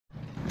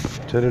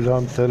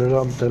Tadadum,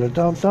 tadadum,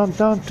 tadadum, dum,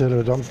 dum,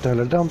 tadadum,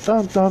 tadadum,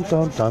 dum, dum,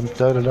 dum, dum,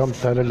 tadadum,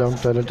 tadadum,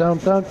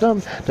 tadadum, dum,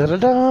 dum,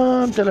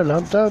 tadadum,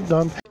 tadadum, dum,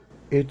 dum.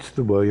 It's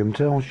the William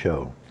Tell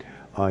Show.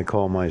 I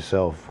call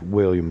myself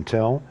William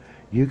Tell.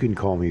 You can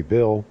call me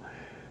Bill.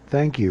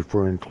 Thank you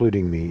for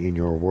including me in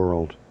your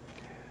world.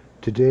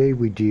 Today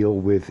we deal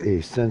with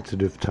a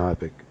sensitive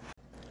topic.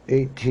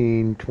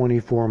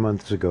 24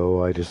 months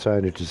ago, I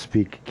decided to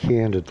speak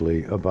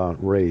candidly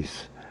about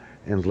race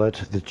and let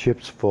the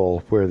chips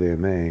fall where they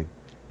may.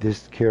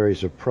 This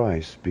carries a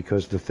price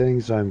because the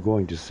things I'm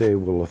going to say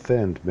will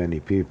offend many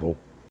people.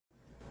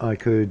 I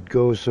could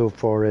go so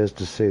far as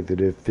to say that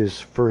if this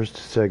first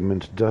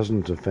segment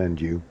doesn't offend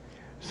you,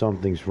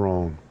 something's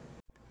wrong.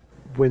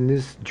 When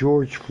this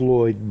George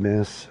Floyd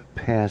mess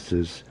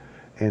passes,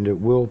 and it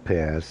will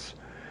pass,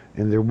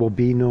 and there will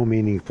be no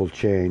meaningful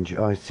change,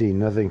 I see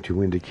nothing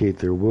to indicate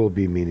there will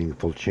be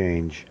meaningful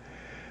change.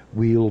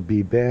 We'll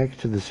be back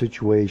to the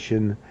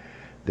situation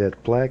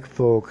that black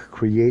folk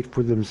create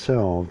for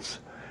themselves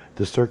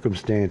the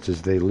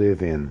circumstances they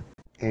live in,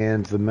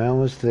 and the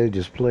malice they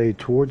display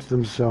towards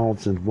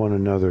themselves and one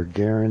another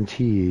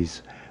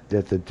guarantees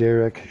that the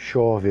Derek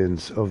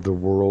Chauvins of the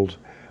world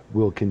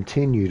will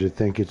continue to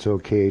think it's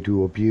okay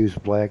to abuse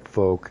black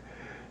folk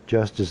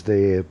just as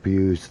they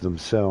abuse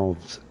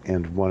themselves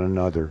and one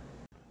another.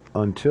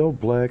 Until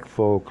black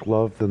folk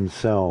love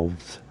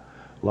themselves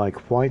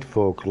like white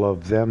folk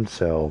love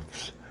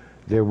themselves,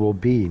 there will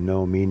be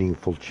no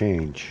meaningful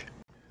change.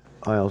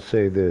 I'll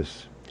say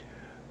this: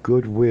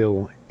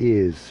 goodwill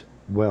is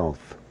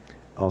wealth.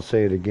 I'll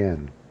say it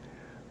again.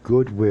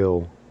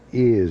 Goodwill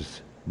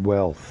is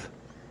wealth.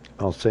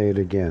 I'll say it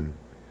again.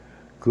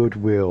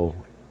 Goodwill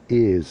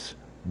is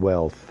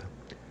wealth.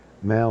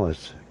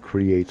 Malice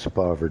creates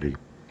poverty.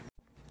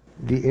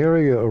 The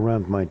area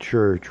around my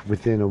church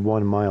within a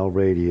 1-mile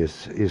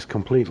radius is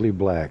completely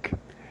black.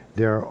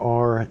 There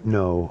are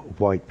no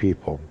white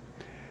people.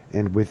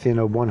 And within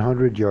a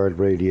 100-yard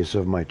radius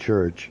of my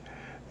church,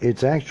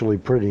 it's actually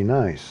pretty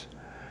nice.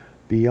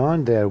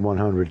 Beyond that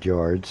 100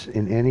 yards,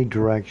 in any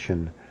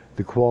direction,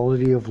 the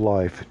quality of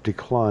life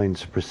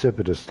declines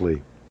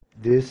precipitously.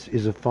 This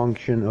is a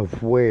function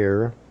of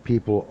where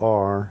people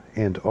are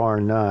and are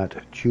not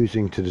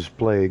choosing to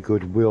display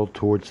goodwill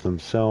towards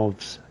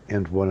themselves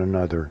and one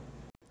another.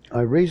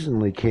 I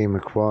recently came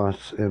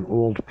across an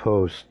old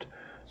post.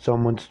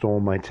 Someone stole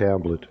my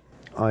tablet.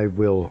 I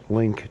will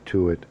link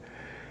to it.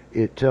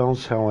 It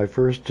tells how I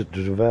first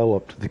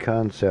developed the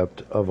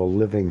concept of a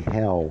living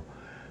hell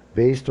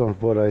based on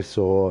what I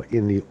saw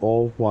in the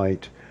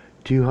all-white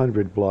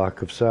 200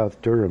 block of South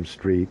Durham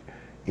Street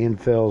in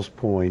Fells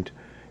Point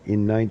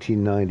in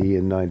 1990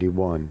 and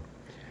 91.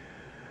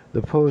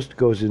 The post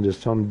goes into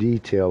some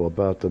detail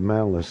about the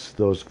malice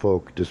those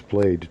folk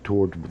displayed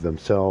toward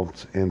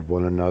themselves and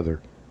one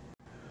another.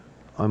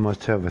 I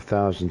must have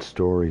 1,000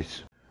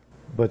 stories.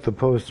 But the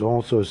post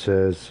also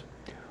says,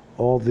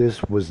 all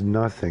this was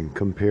nothing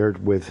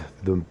compared with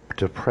the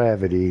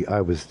depravity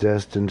I was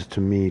destined to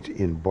meet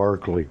in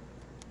Barclay.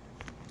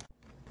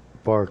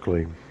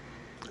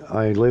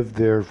 I lived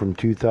there from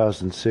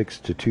 2006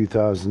 to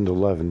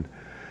 2011,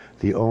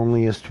 the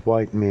onlyest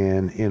white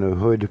man in a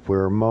hood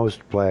where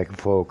most black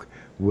folk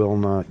will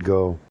not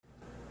go.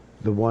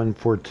 The one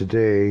for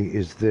today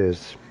is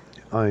this.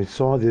 I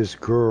saw this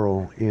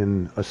girl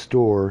in a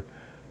store,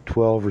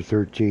 12 or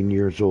 13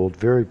 years old,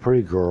 very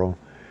pretty girl,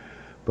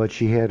 but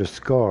she had a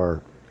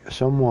scar.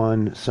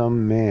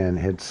 Some man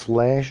had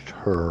slashed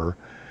her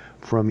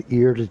from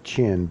ear to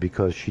chin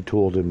because she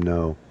told him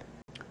no.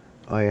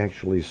 I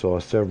actually saw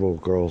several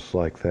girls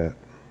like that.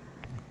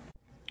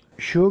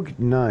 Suge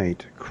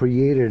Knight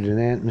created an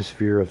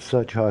atmosphere of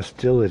such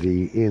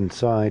hostility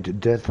inside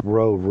Death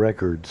Row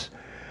Records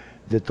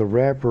that the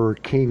rapper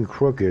King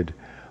Crooked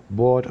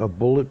bought a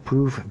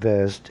bulletproof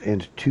vest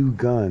and 2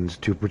 guns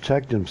to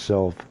protect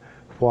himself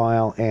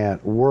while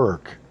at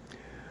work.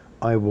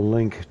 I will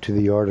link to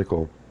the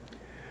article.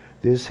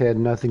 This had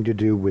nothing to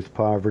do with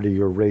poverty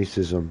or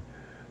racism.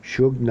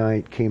 Suge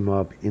Knight came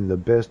up in the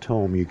best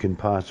home you can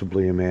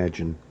possibly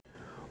imagine.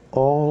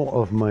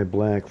 All of my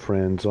black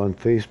friends on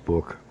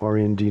Facebook are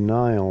in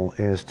denial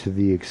as to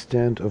the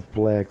extent of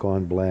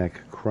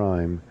black-on-black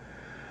crime.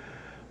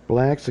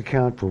 Blacks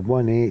account for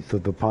 1/8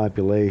 of the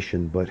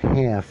population, but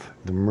half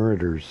the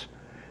murders.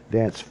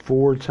 That's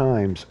 4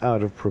 times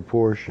out of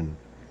proportion.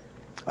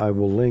 I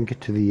will link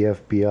to the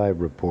FBI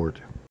report.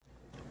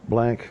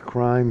 Black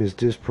crime is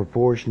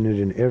disproportionate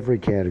in every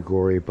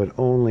category, but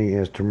only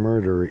as to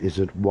murder is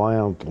it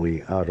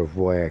wildly out of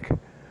whack.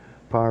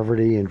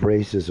 Poverty and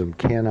racism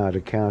cannot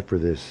account for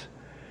this.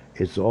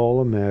 It's all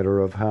a matter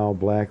of how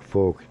black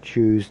folk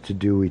choose to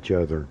do each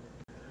other.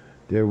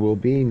 There will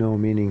be no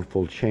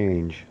meaningful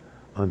change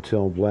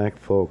until black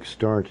folk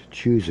start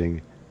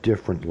choosing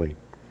differently.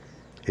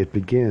 It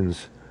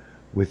begins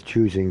with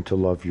choosing to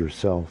love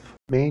yourself.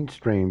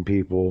 Mainstream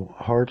people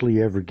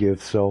hardly ever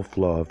give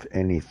self-love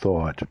any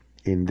thought.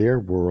 In their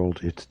world,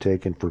 it's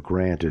taken for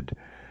granted.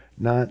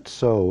 Not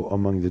so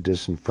among the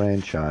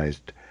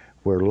disenfranchised,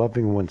 where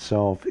loving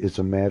oneself is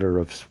a matter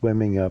of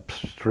swimming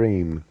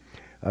upstream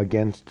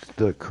against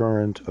the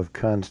current of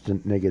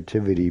constant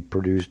negativity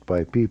produced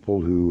by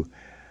people who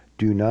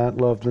do not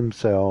love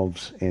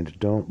themselves and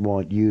don't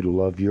want you to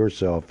love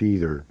yourself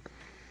either.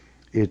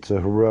 It's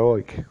a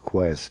heroic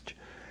quest,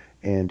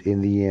 and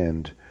in the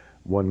end,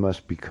 one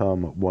must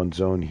become one's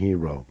own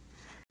hero.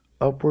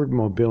 Upward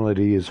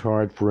mobility is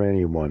hard for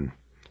anyone.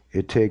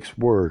 It takes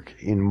work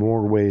in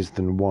more ways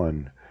than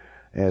one.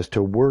 As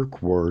to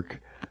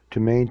work, to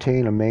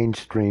maintain a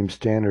mainstream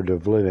standard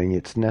of living,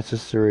 it's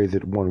necessary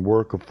that one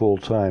work a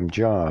full-time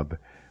job,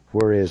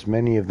 whereas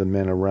many of the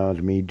men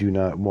around me do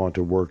not want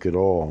to work at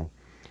all.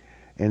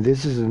 And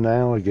this is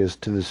analogous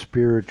to the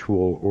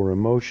spiritual or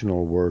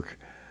emotional work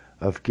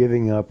of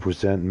giving up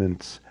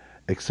resentments,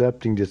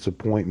 accepting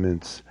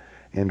disappointments,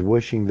 and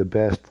wishing the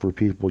best for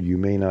people you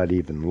may not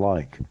even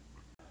like.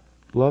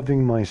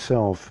 Loving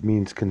myself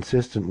means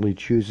consistently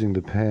choosing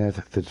the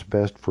path that's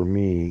best for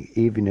me,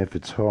 even if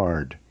it's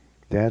hard.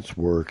 That's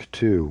work,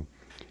 too.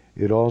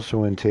 It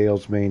also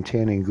entails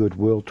maintaining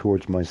goodwill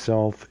towards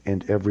myself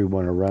and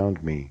everyone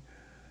around me.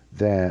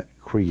 That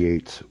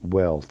creates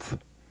wealth.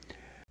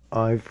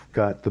 I've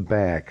got the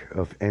back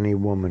of any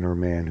woman or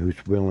man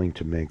who's willing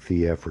to make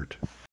the effort.